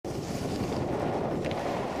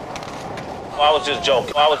I was just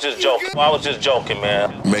joking. I was just joking. I was just joking,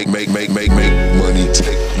 man. Make money,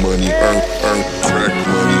 take money, earn crack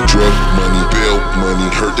money, drug money, bail money.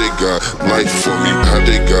 Heard they got life for me, how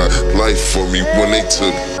they got life for me when they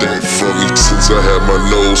took that from me. Since I had my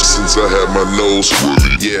nose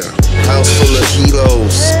fully, yeah. House full of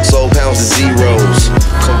kilos, soul pounds of zeros.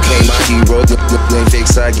 Cocaine my hero, you ain't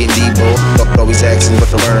fixed, I get Debo. Always asking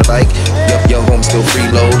what to learn like. Young home still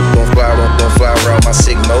freeload. Don't fly around my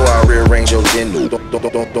signal. I'll rearrange your dinner.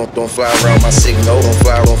 Don't fly around my signal. Don't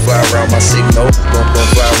fly around my signal. Don't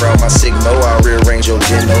fly around my signal. I'll rearrange your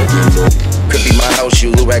dinner. Could be my house,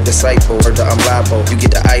 you act disciple. Heard that I'm liable, you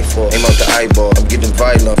get the eyeball. Aim out the eyeball, I'm getting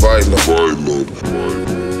violent.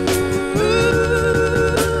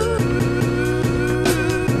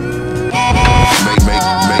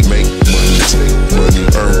 Make money, take money,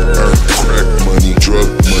 earn crack money, drug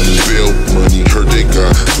money, bail money. Heard they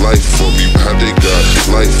got life for me, how they got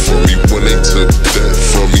life for me when they took that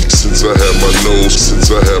from me. Since I had my nose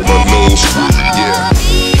fully, yeah.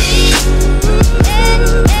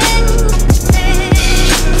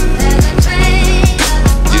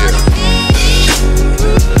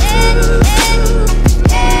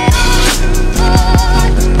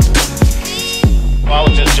 I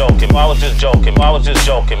was just joking. I was just joking. I was just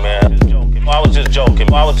joking, man. I was just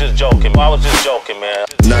joking. I was just joking. I was just joking, man.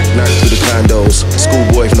 Knock through the condos.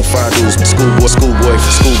 Schoolboy from the five dudes. Schoolboy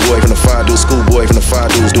from the five dudes. Schoolboy from the five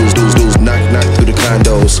dudes. Dudes. Knock through the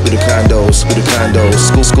condos. Schoolboy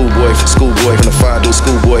from the five dudes.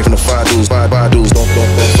 Schoolboy from the five dudes. Five dudes. Don't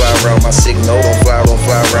fly around my signal. Don't fly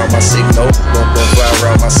around my signal. Don't fly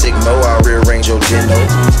around my signal. I'll rearrange your dinner.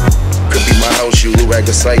 Could be my house, you act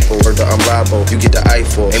disciple. Heard that I'm liable, you get the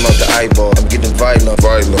eyeball. Aim out the eyeball, I'm getting violent.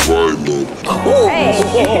 Hey.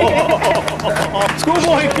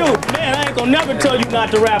 Schoolboy Q, man, I ain't gonna never tell you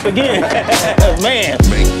not to rap again. Man.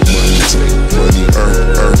 Make money, take money,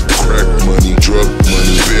 earn crack money, drug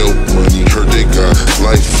money, bail money. Heard they got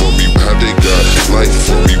life for me, how they got life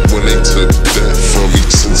for me when they took that from me.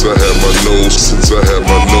 Since I had my nose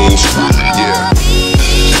fully, yeah.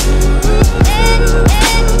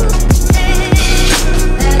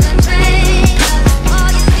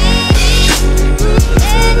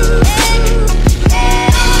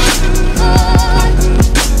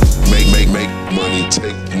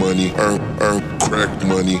 Earn crack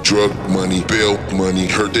money, drug money, bail money.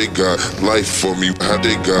 Heard they got life for me, how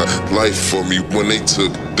they got life for me when they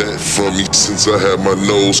took that from me. Since I had my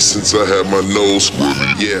nose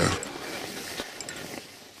fully, yeah.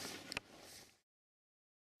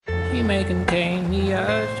 She may contain the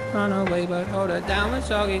urge to run away, but hold her down when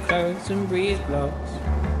soggy clothes and breeze blows.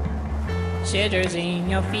 Shivers in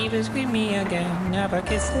your fever, scream me again. Never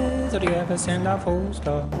kisses, or do you ever send a full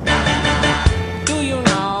stop? Do you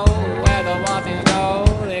know where the muffins go?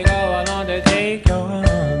 They go along to take your honey.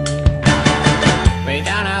 Way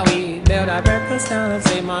down how we build our breakfast down and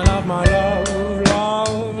say my love, love.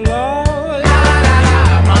 La la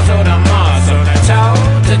la, muscle to muscle, to toe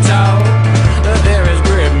to toe. The fear has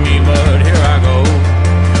gripped me, but here I go.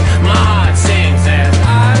 My heart sings as I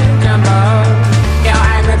tremble. Your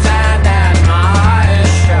angry time that my heart is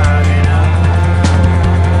shutting up.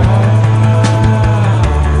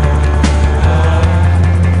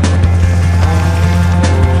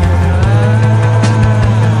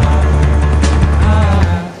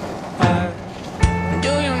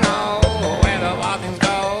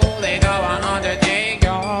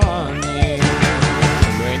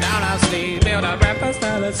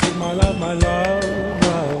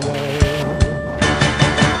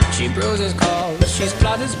 She's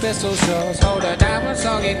blooded pistol shows. Hold her down when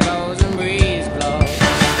soggy clothes and breeze blows.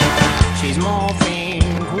 She's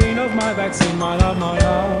morphine, queen of my vaccine. My love,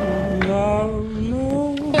 love, love.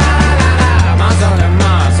 Muscle to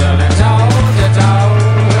muscle and toe to toe.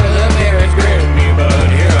 The fear has gripped me, but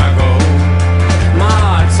here I go. My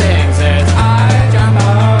heart sings as I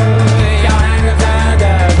tremble. Your anger turned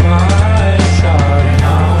as my shutting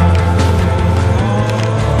off.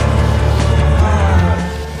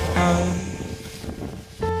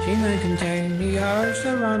 She may contain the urge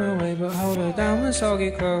to run away, but hold her down when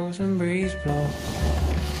soggy clothes and breeze blow.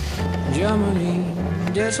 Germany,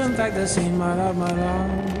 disinfect the scene, my love, love,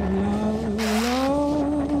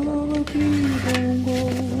 love, please don't go.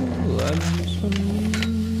 I miss me,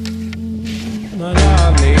 my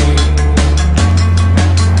lovely.